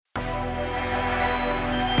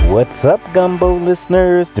What's up, Gumbo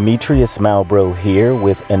listeners? Demetrius Malbro here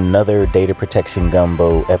with another Data Protection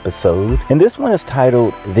Gumbo episode. And this one is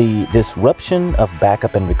titled The Disruption of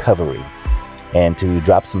Backup and Recovery. And to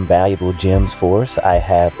drop some valuable gems for us, I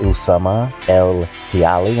have Usama El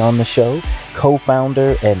Hiali on the show,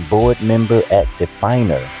 co-founder and board member at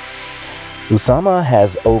Definer. Usama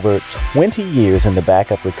has over 20 years in the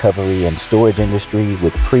backup recovery and storage industry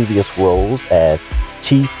with previous roles as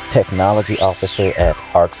Chief Technology Officer at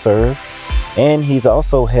Arcserve, and he's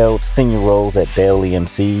also held senior roles at Dell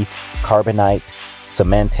EMC, Carbonite,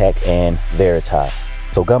 Symantec, and Veritas.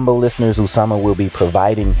 So Gumbo listeners, Usama will be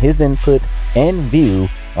providing his input and view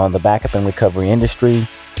on the backup and recovery industry,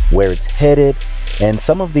 where it's headed, and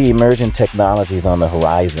some of the emerging technologies on the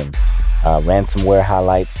horizon, ransomware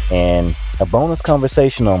highlights, and a bonus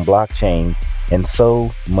conversation on blockchain, and so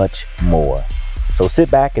much more. So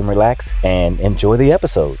sit back and relax and enjoy the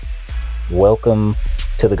episode. Welcome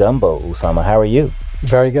to the Gumbo, Usama. How are you?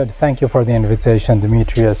 Very good. Thank you for the invitation,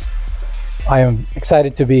 Demetrius. I am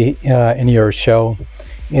excited to be in your show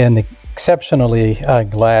and exceptionally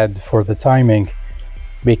glad for the timing,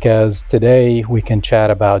 because today we can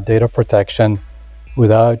chat about data protection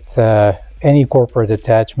without any corporate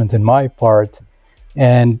attachment in my part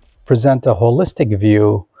and present a holistic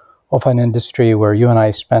view of an industry where you and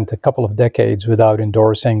I spent a couple of decades without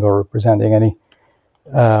endorsing or representing any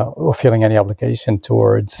or feeling any obligation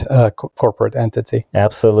towards a corporate entity.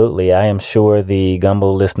 Absolutely. I am sure the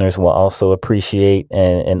Gumbo listeners will also appreciate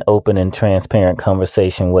an open and transparent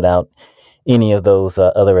conversation without any of those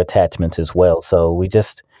other attachments as well. So we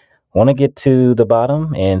just want to get to the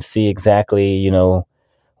bottom and see exactly,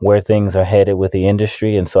 where things are headed with the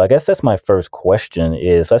industry. And so I guess that's my first question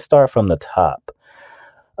is, let's start from the top.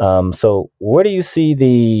 So where do you see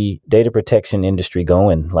the data protection industry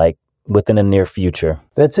going, like within the near future?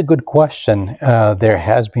 That's a good question. There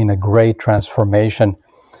has been a great transformation,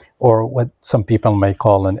 or what some people may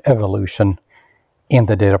call an evolution, in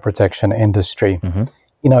the data protection industry. Mm-hmm.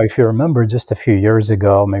 If you remember just a few years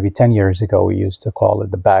ago, maybe 10 years ago, we used to call it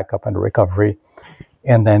the backup and recovery.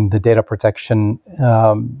 And then the data protection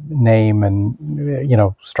name and,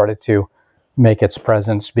 started to make its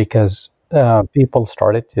presence because people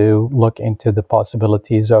started to look into the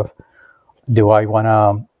possibilities of, do I want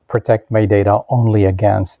to protect my data only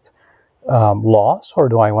against loss, or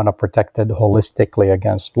do I want to protect it holistically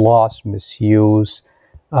against loss, misuse,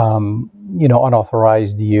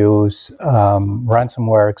 unauthorized use,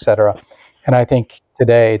 ransomware, etc. And I think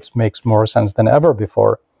today it makes more sense than ever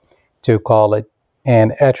before to call it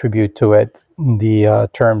and attribute to it the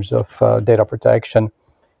terms of data protection,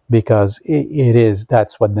 because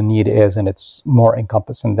that's what the need is, and it's more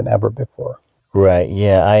encompassing than ever before. Right.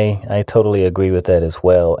 Yeah, I totally agree with that as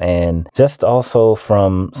well. And just also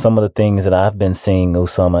from some of the things that I've been seeing,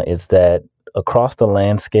 Usama, is that across the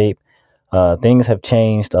landscape, things have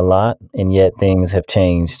changed a lot, and yet things have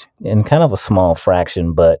changed in kind of a small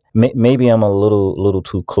fraction, but maybe I'm a little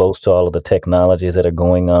too close to all of the technologies that are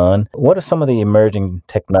going on. What are some of the emerging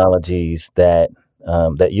technologies that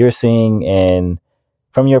you're seeing, and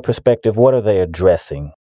from your perspective, what are they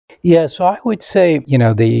addressing? Yeah, so I would say,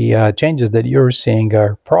 the changes that you're seeing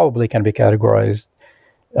are probably can be categorized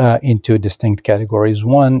into distinct categories.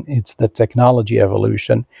 One, it's the technology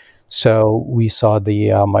evolution. So we saw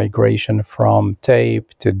the migration from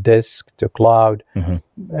tape to disk to cloud.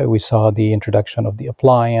 Mm-hmm. We saw the introduction of the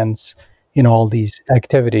appliance, all these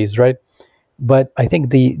activities, right? But I think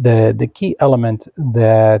the key element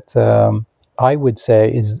that I would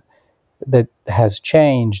say is that has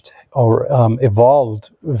changed or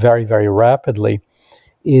evolved very, very rapidly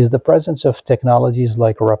is the presence of technologies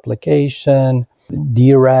like replication,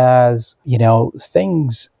 DRaaS,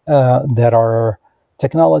 things that are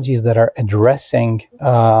technologies that are addressing,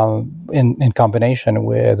 in combination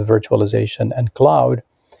with virtualization and cloud,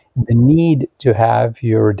 the need to have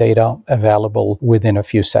your data available within a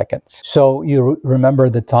few seconds. So you remember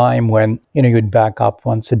the time when you'd back up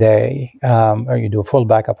once a day, or you do a full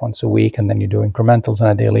backup once a week, and then you do incrementals on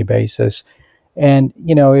a daily basis. And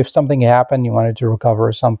if something happened, you wanted to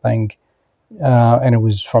recover something, and it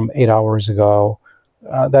was from 8 hours ago,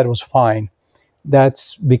 that was fine.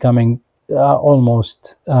 That's becoming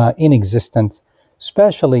almost inexistent,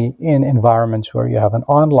 especially in environments where you have an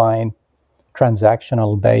online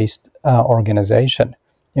transactional based organization.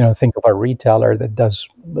 Think of a retailer that does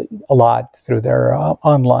a lot through their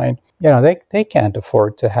online. They can't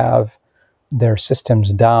afford to have their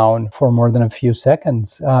systems down for more than a few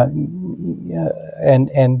seconds, and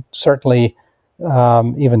certainly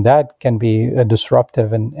even that can be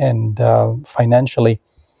disruptive and financially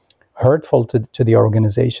hurtful to the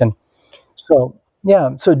organization. So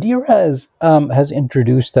Yeah, so DRAS has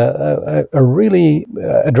introduced a really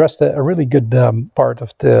addressed a really good part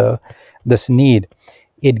of this need.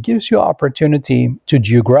 It gives you opportunity to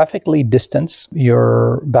geographically distance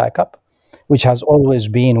your backup, which has always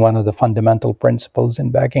been one of the fundamental principles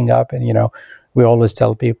in backing up. And we always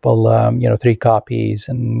tell people, three copies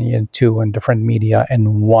and two in different media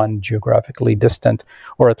and one geographically distant,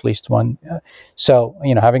 or at least one. So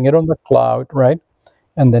having it on the cloud, right?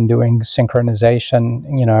 And then doing synchronization,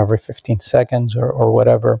 every 15 seconds or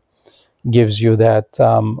whatever, gives you that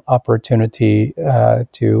opportunity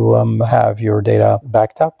to have your data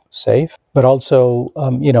backed up, safe, but also,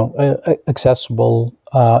 accessible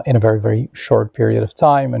in a very, very short period of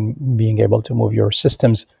time, and being able to move your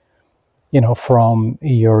systems, from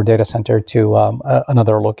your data center to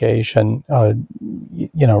another location,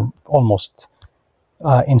 almost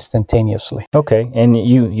instantaneously. Okay, and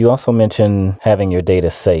you also mentioned having your data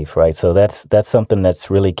safe, right? So that's something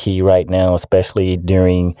that's really key right now, especially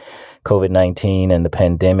during COVID-19 and the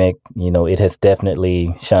pandemic. It has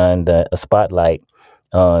definitely shined a spotlight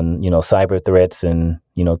on cyber threats and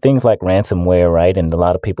things like ransomware, right? And a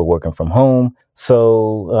lot of people working from home.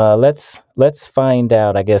 So let's find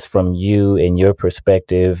out, I guess, from you and your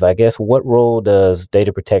perspective, I guess, what role does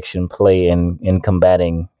data protection play in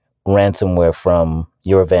combating ransomware from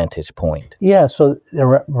your vantage point? Yeah, so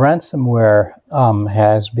the ransomware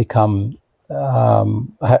has become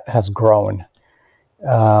has grown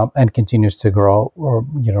and continues to grow, or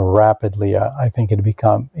rapidly. I think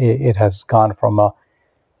it has gone from a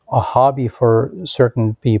hobby for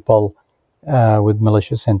certain people with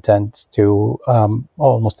malicious intent to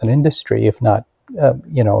almost an industry, if not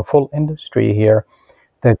a full industry here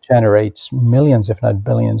that generates millions, if not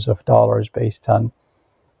billions, of dollars based on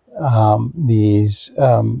these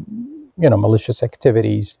malicious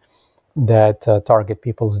activities that target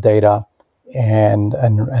people's data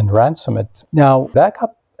and ransom it. Now,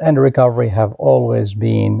 backup and recovery have always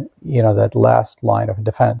been that last line of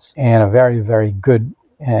defense, and a very, very good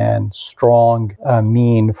and strong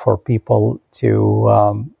mean for people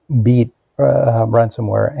to beat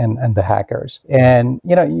ransomware and the hackers. And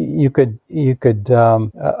you could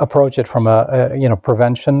approach it from a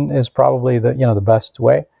prevention is probably the best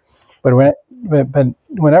way. But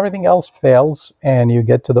when everything else fails and you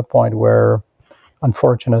get to the point where,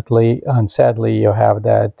 unfortunately and sadly, you have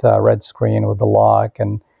that red screen with the lock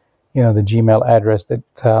and the Gmail address that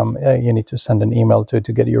you need to send an email to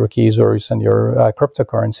get your keys or send your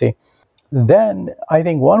cryptocurrency, then I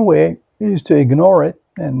think one way is to ignore it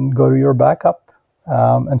and go to your backup.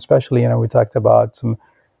 And especially, we talked about some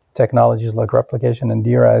technologies like replication and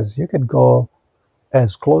DRAS. You could go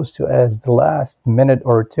as close to as the last minute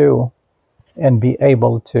or two and be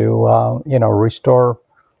able to restore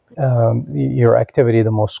your activity,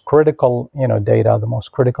 the most critical data, the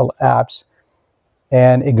most critical apps,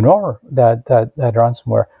 and ignore that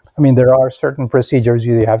ransomware. I mean, there are certain procedures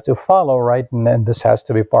you have to follow, right? And this has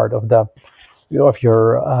to be part of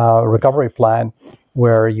your recovery plan,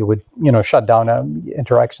 where you would shut down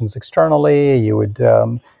interactions externally. You would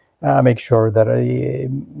make sure that a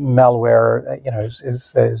malware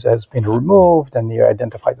has been removed, and you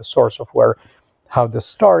identify the source of how this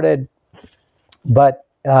started. But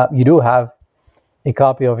you do have a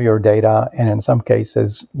copy of your data, and in some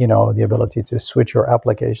cases, the ability to switch your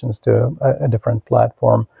applications to a different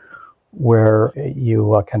platform where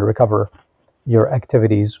you can recover your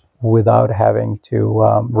activities without having to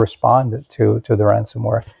respond to the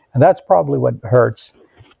ransomware. And that's probably what hurts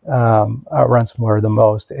ransomware the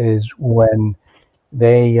most, is when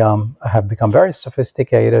they have become very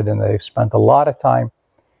sophisticated and they've spent a lot of time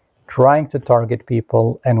trying to target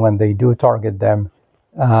people, and when they do target them,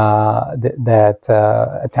 that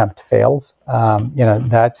attempt fails.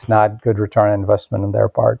 That's not good return on investment on their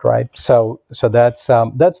part, right? So that's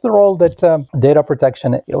the role that data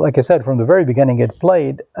protection, like I said, from the very beginning it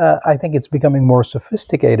played. I think it's becoming more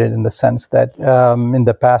sophisticated in the sense that in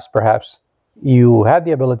the past, perhaps you had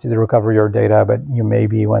the ability to recover your data, but you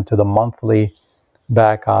maybe went to the monthly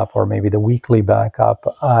backup or maybe the weekly backup.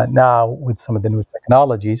 Now, with some of the new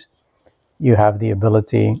technologies, you have the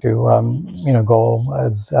ability to go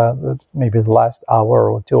as maybe the last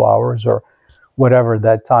hour or 2 hours or whatever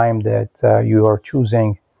that time that you are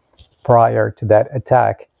choosing prior to that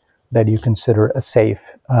attack that you consider a safe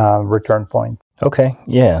return point. Okay,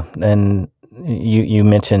 yeah. And you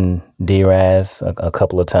mentioned DRAS a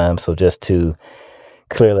couple of times, so just to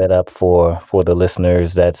clear that up for the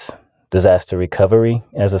listeners, that's disaster recovery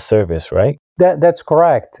as a service, right? That's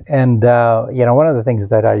correct. And one of the things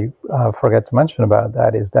that I forgot to mention about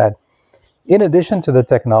that is that In addition to the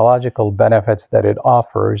technological benefits that it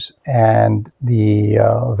offers and the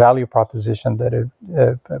value proposition that it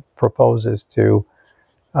proposes to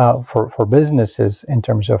for businesses in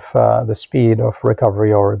terms of the speed of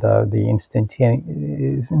recovery or the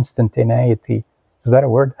instantaneity. Is that a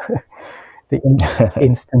word? The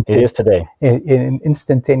It is today.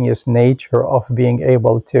 instantaneous nature of being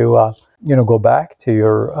able to go back to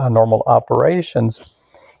your normal operations.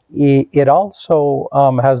 It also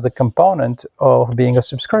has the component of being a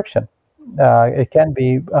subscription. It can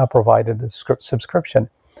be provided as subscription,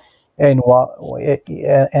 and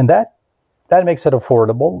that makes it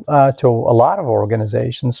affordable to a lot of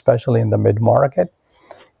organizations, especially in the mid-market.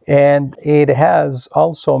 And it has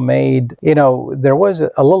also made, there was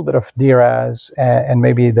a little bit of DRaaS, and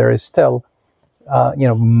maybe there is still,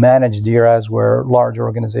 managed DRaaS, where large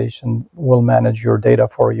organizations will manage your data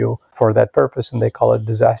for you for that purpose, and they call it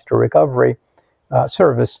disaster recovery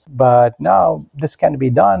service. But now this can be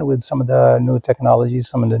done with some of the new technologies,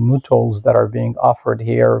 some of the new tools that are being offered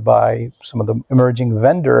here by some of the emerging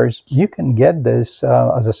vendors. You can get this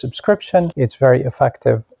as a subscription. It's very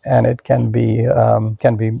effective, and it can be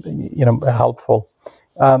helpful.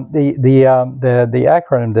 The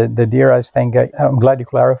acronym, the DRaaS thing, I'm glad you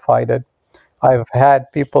clarified it. I've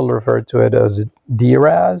had people refer to it as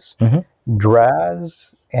DRaaS,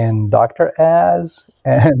 DRaaS, and Dr. Az,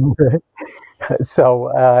 and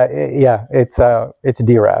so it's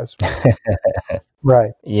DRaaS.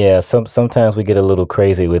 Right. Yeah, sometimes we get a little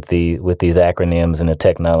crazy with these acronyms in the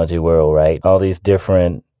technology world, right? All these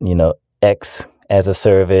different, X as a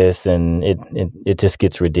service, and it just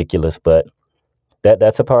gets ridiculous. But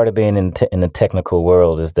that's a part of being in the technical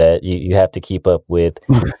world, is that you have to keep up with,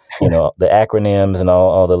 the acronyms and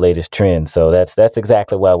all the latest trends. So that's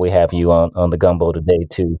exactly why we have you on the Gumbo today,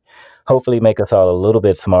 to hopefully make us all a little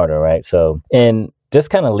bit smarter, right? So, and just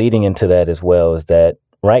kind of leading into that as well, is that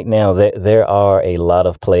right now there are a lot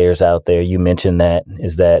of players out there. You mentioned that,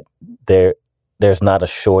 is that there's not a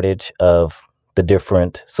shortage of the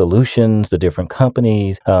different solutions, the different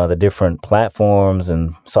companies, the different platforms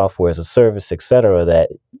and software as a service, et cetera,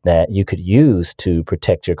 that you could use to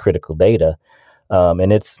protect your critical data.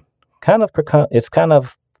 And it's kind of,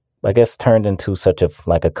 I guess, turned into such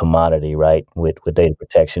like a commodity, right? With data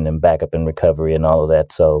protection and backup and recovery and all of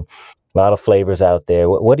that. So a lot of flavors out there.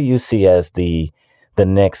 What do you see as the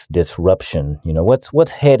next disruption?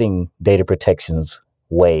 What's heading data protection's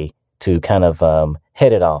way to kind of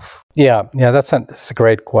head it off? Yeah, that's a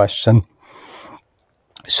great question.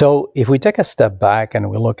 So if we take a step back and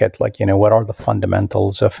we look at what are the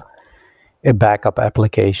fundamentals of a backup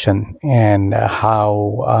application and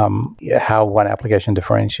how one application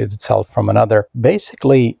differentiates itself from another,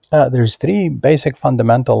 basically there's three basic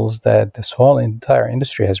fundamentals that this whole entire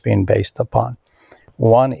industry has been based upon.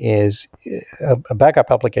 One is a backup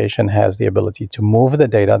application has the ability to move the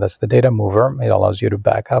data. That's the data mover. It allows you to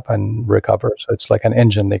back up and recover. So it's like an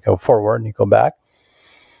engine. They go forward and you go back.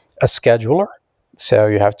 A scheduler. So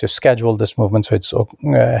you have to schedule this movement so it's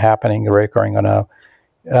happening, recurring on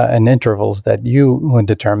in intervals that you would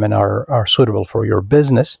determine are suitable for your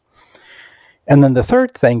business. And then the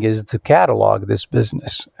third thing is to catalog this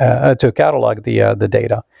business, to catalog the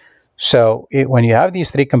data. So when you have these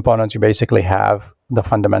three components, you basically have the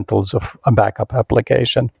fundamentals of a backup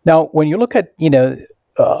application. Now, when you look at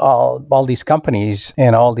all these companies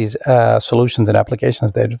and all these solutions and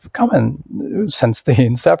applications that have come in since the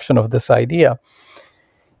inception of this idea,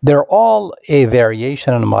 they're all a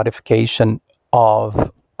variation and a modification of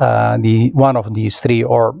the one of these three,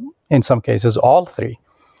 or in some cases, all three.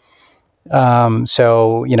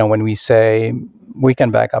 So when we say we can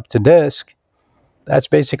back up to disk, that's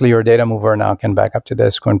basically your data mover now can back up to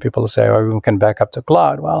disk. When people say, we can back up to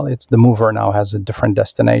cloud, well, it's the mover now has a different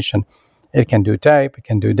destination. It can do tape, it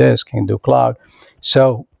can do disk, it can do cloud.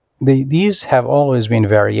 So these have always been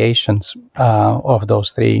variations of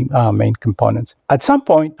those three main components. At some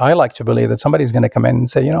point, I like to believe that somebody's going to come in and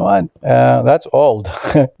say, that's old.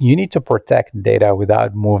 You need to protect data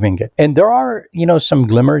without moving it. And there are, some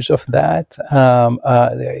glimmers of that.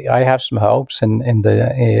 I have some hopes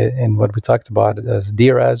in what we talked about as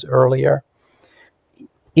DRaaS earlier.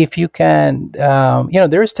 If you can,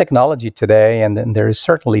 there is technology today, and then there is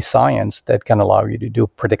certainly science that can allow you to do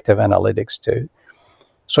predictive analytics too.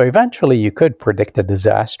 So eventually you could predict a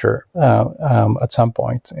disaster at some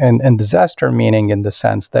point. And disaster meaning in the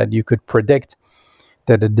sense that you could predict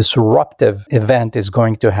that a disruptive event is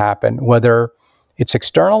going to happen, whether it's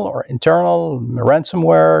external or internal,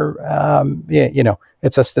 ransomware,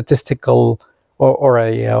 it's a statistical or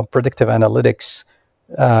a predictive analytics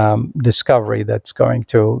discovery that's going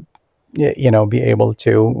to be able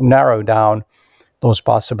to narrow down those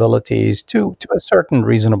possibilities to a certain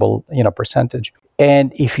reasonable, percentage.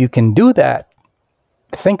 And if you can do that,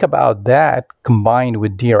 think about that combined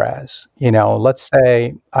with DRAS. Let's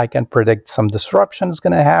say I can predict some disruption is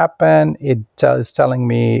going to happen. It is telling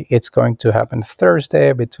me it's going to happen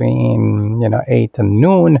Thursday between 8 and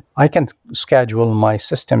noon. I can schedule my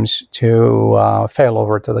systems to fail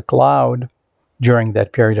over to the cloud during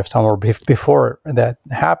that period of time or before that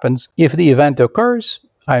happens. If the event occurs,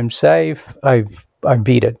 I'm safe. I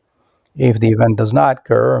beat it. If the event does not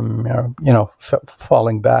occur,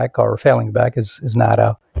 falling back or failing back is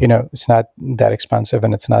not it's not that expensive,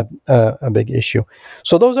 and it's not a big issue.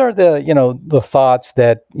 So those are the thoughts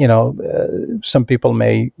that some people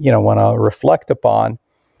may want to reflect upon,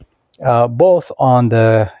 both on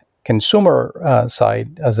the consumer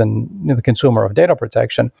side, as in the consumer of data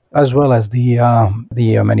protection, as well as the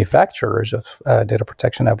manufacturers of data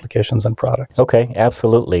protection applications and products. Okay,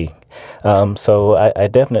 absolutely. So I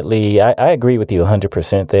definitely I agree with you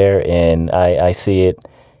 100% there, and I see it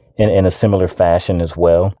in a similar fashion as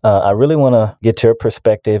well. I really want to get your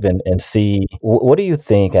perspective and see what do you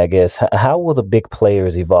think, I guess, how will the big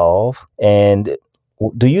players evolve? And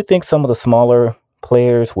do you think some of the smaller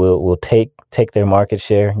players will take their market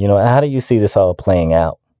share? How do you see this all playing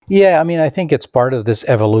out? Yeah, I mean, I think it's part of this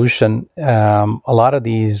evolution. A lot of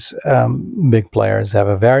these big players have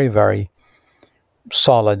a very, very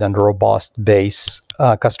solid and robust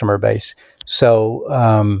customer base.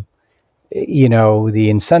 So, the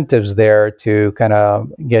incentives there to kind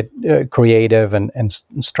of get creative and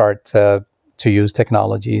start to use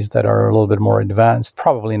technologies that are a little bit more advanced,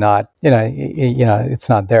 probably not, it's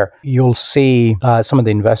not there. You'll see some of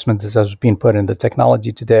the investment that has been put in the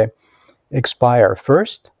technology today expire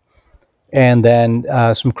first, and then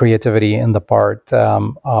some creativity in the part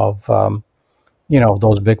of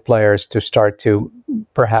those big players to start to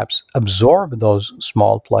perhaps absorb those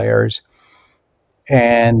small players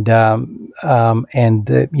and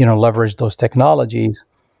leverage those technologies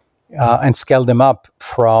and scale them up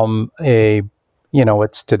from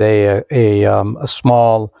it's today a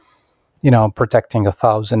small, protecting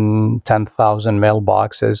 1,000, 10,000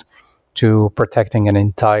 mailboxes to protecting an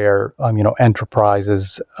entire,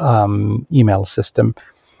 enterprise's email system,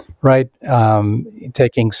 right?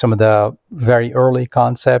 Taking some of the very early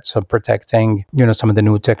concepts of protecting, some of the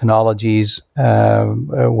new technologies,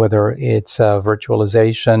 whether it's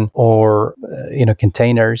virtualization or,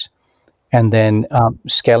 containers, and then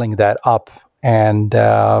scaling that up and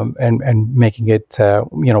making it,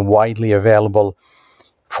 widely available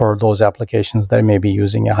for those applications that may be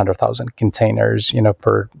using 100,000 containers,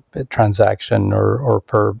 per transaction or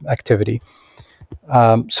per activity.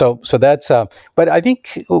 So that's, but I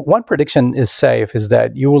think one prediction is safe is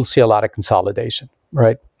that you will see a lot of consolidation,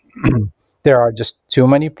 right? There are just too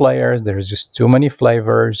many players. There's just too many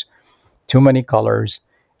flavors, too many colors.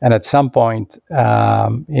 And at some point,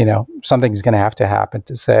 something's going to have to happen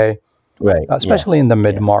to say, right, especially in the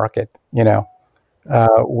mid-market,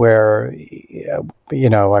 where,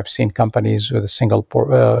 I've seen companies with a single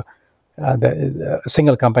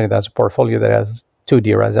company that's a portfolio that has 2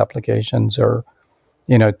 DRAS applications or,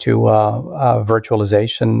 2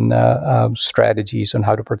 virtualization strategies on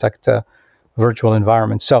how to protect virtual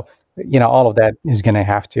environments. So, all of that is going to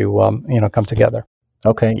have to, come together.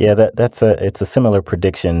 Okay, yeah, it's a similar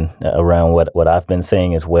prediction around what I've been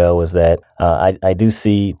saying as well, is that I do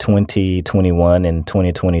see 2021 and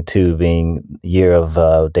 2022 being year of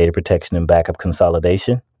data protection and backup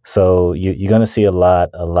consolidation. So you're going to see a lot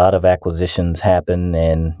of acquisitions happen,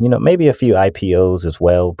 and maybe a few IPOs as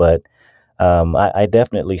well. But I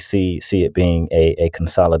definitely see it being a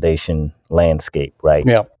consolidation landscape, right?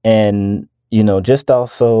 Yeah, and just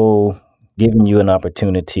also giving you an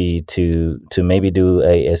opportunity to maybe do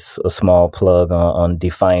a small plug on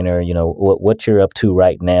Definer, what you're up to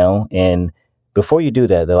right now. And before you do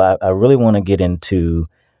that, though, I really want to get into,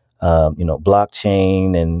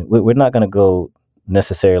 blockchain, and we're not going to go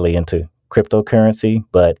necessarily into cryptocurrency,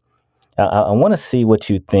 but I want to see what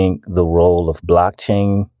you think the role of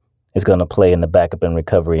blockchain is going to play in the backup and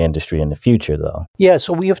recovery industry in the future, though. Yeah,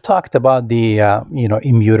 so we have talked about the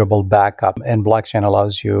immutable backup, and blockchain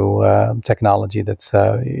allows you technology that's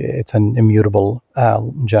it's an immutable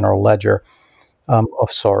general ledger of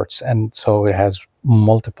sorts, and so it has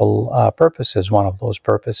multiple purposes. One of those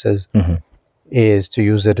purposes is to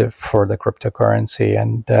use it for the cryptocurrency,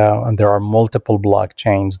 and there are multiple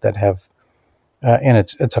blockchains that have, and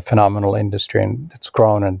it's a phenomenal industry, and it's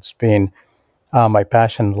grown, and it's been my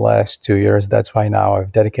passion the last 2 years. That's why now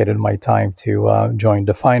I've dedicated my time to join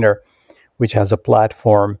Definer, which has a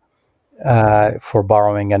platform for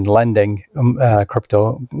borrowing and lending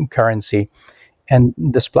cryptocurrency. And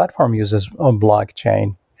this platform uses a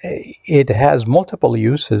blockchain. It has multiple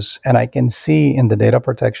uses, and I can see in the data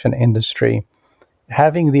protection industry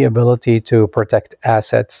having the ability to protect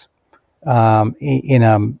assets in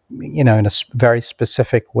a very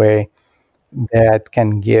specific way that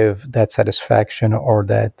can give that satisfaction or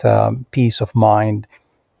that peace of mind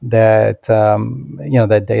that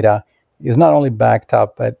that data is not only backed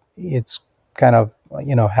up, but it's kind of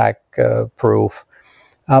hack proof.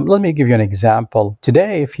 Let me give you an example.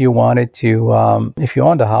 Today, if you wanted to, if you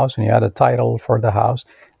owned a house and you had a title for the house,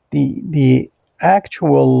 the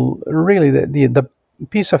actual, really, the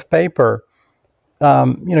piece of paper,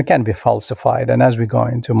 can be falsified. And as we go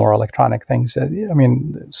into more electronic things,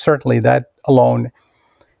 certainly that alone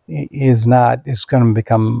is going to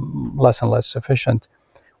become less and less sufficient.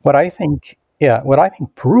 What I think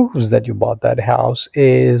proves that you bought that house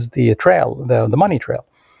is the trail, the money trail.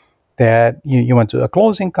 That you went to a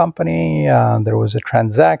closing company, there was a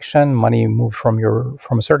transaction, money moved from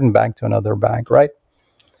a certain bank to another bank, right?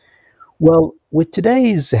 Well, with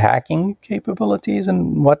today's hacking capabilities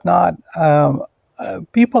and whatnot,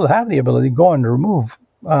 people have the ability to go and remove.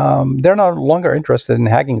 They're no longer interested in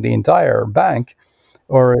hacking the entire bank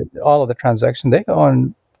or all of the transaction. They go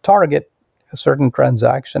and target a certain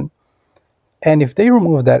transaction. And if they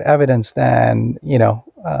remove that evidence, then it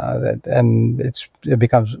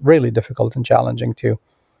becomes really difficult and challenging to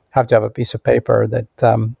have a piece of paper that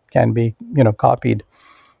can be copied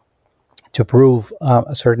to prove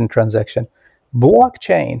a certain transaction.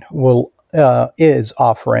 Blockchain is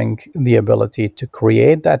offering the ability to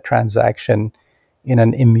create that transaction in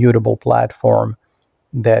an immutable platform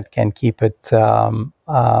that can keep it that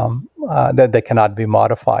cannot be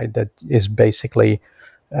modified. That is basically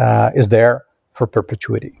is there for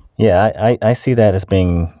perpetuity. Yeah, I see that as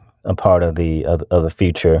being a part of the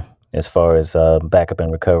future as far as backup and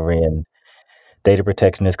recovery and data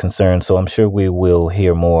protection is concerned. So I'm sure we will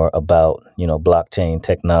hear more about blockchain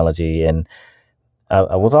technology. And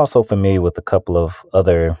I was also familiar with a couple of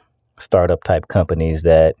other startup type companies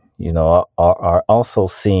that are also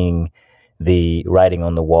seeing the writing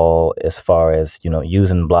on the wall as far as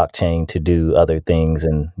using blockchain to do other things,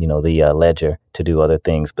 and the ledger to do other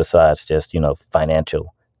things besides just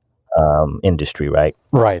financial industry, right?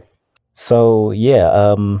 Right. So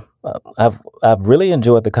yeah, I've really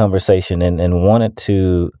enjoyed the conversation and wanted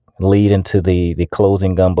to lead into the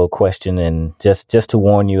closing gumbo question. And just to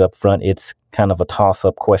warn you up front, it's kind of a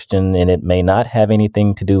toss-up question, and it may not have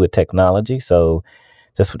anything to do with technology. So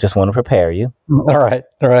just want to prepare you. All right.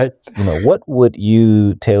 What would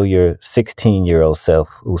you tell your 16-year-old self,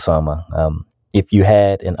 Usama, if you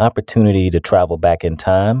had an opportunity to travel back in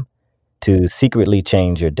time to secretly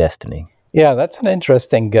change your destiny? Yeah, that's an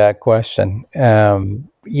interesting question.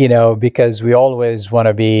 Because we always want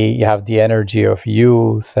to have the energy of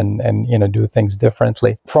youth and do things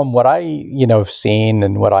differently. From what I have seen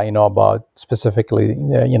and what I know about specifically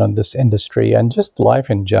this industry and just life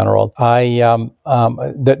in general,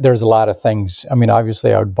 there's a lot of things. I mean,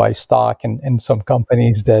 obviously, I would buy stock in some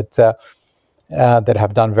companies that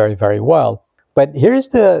have done very, very well. But here's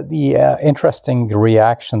the interesting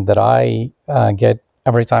reaction that I get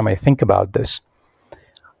every time I think about this.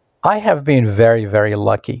 I have been very, very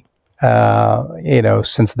lucky,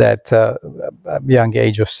 since that young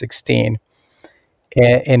age of 16.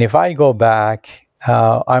 And if I go back,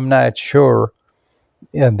 I'm not sure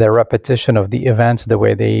the repetition of the events, the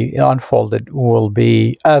way they unfolded, will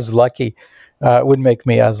be as lucky, would make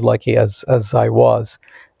me as lucky as I was.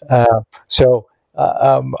 I'd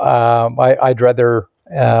rather,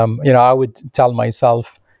 I would tell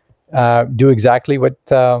myself, do exactly what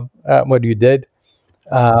you did.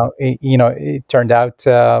 It turned out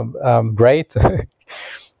great,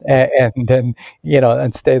 and then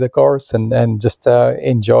and stay the course and just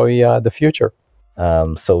enjoy the future.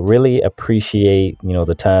 So really appreciate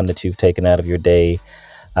the time that you've taken out of your day.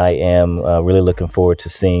 I am really looking forward to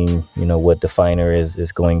seeing what Definer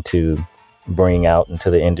is going to bring out into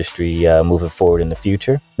the industry moving forward in the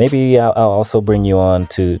future. Maybe I'll also bring you on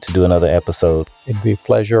to do another episode. It'd be a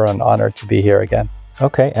pleasure and honor to be here again.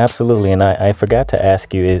 Okay, absolutely. And I forgot to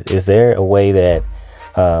ask you, is there a way that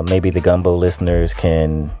maybe the Gumbo listeners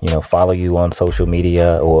can follow you on social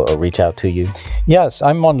media or reach out to you? Yes,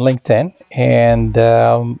 I'm on LinkedIn and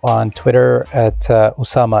on Twitter at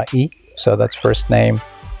Usama E. So that's first name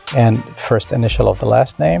and first initial of the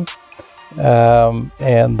last name.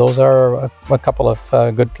 And those are a couple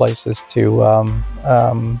of good places to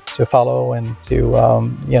follow and to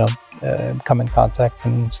come in contact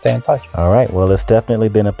and stay in touch. All right. Well, it's definitely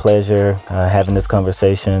been a pleasure having this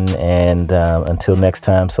conversation, and until next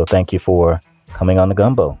time. So thank you for coming on the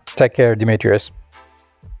Gumbo. Take care, Demetrius.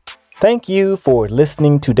 Thank you for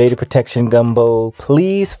listening to Data Protection Gumbo.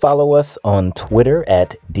 Please follow us on Twitter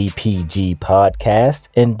at DPG Podcast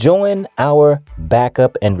and join our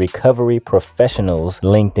Backup and Recovery Professionals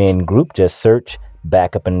LinkedIn group. Just search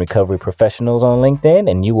Backup and Recovery Professionals on LinkedIn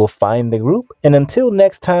and you will find the group. And until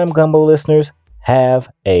next time, Gumbo listeners,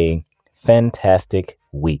 have a fantastic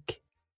week.